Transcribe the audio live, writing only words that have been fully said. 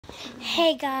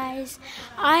Hey guys,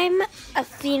 I'm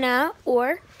Athena,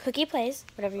 or Cookie Plays,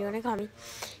 whatever you want to call me,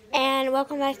 and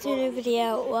welcome back to a new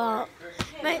video. Well,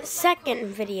 my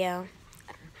second video.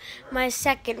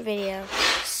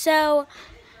 So,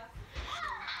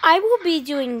 I will be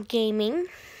doing gaming.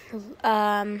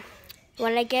 When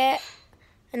I get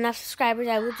enough subscribers,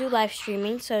 I will do live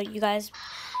streaming. So you guys,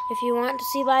 if you want to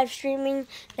see live streaming,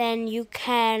 then you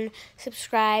can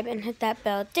subscribe and hit that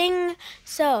bell ding.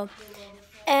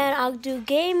 And I'll do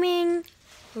gaming,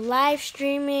 live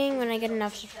streaming when I get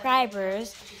enough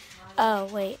subscribers. Oh,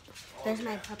 wait. There's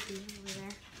my puppy over there.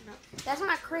 No, that's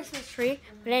my Christmas tree.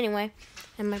 But anyway,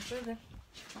 and my brother.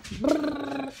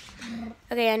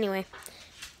 Okay, anyway.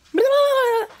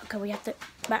 Okay, we have to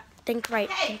think right.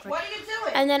 Hey, what are you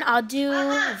doing? And then I'll do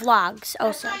vlogs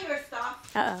also. That's not your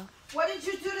stuff. Uh-oh. What did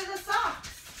you do to the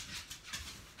socks?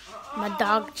 My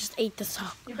dog just ate the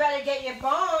sock. You better get your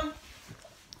bone.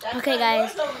 That's Okay, not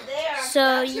guys, yours over there. so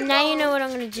That's your now you bone. know what I'm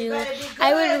going to do. better be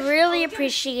I would good. really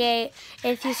appreciate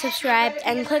if you subscribed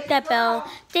and click that bell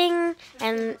ding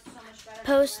and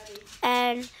post You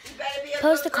better be a good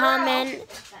girl. comment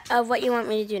of what you want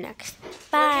me to do next.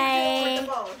 What are you doing Bye. with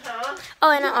the bone, huh?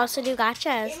 Oh, and I'll also do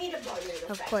gotchas, Give me the bone, you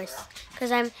little of fat course, girl.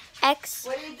 because I'm X,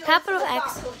 What are you doing capital to the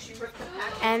X, sock? Look, she ripped the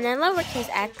package. and then lowercase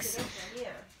x, Here.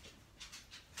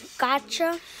 gotcha,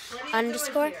 What are you doing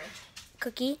underscore, here?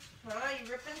 cookie, Huh?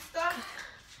 You ripping stuff?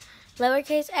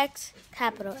 lowercase x,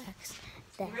 capital X.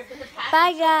 There. You ripping the package?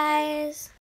 Bye, guys.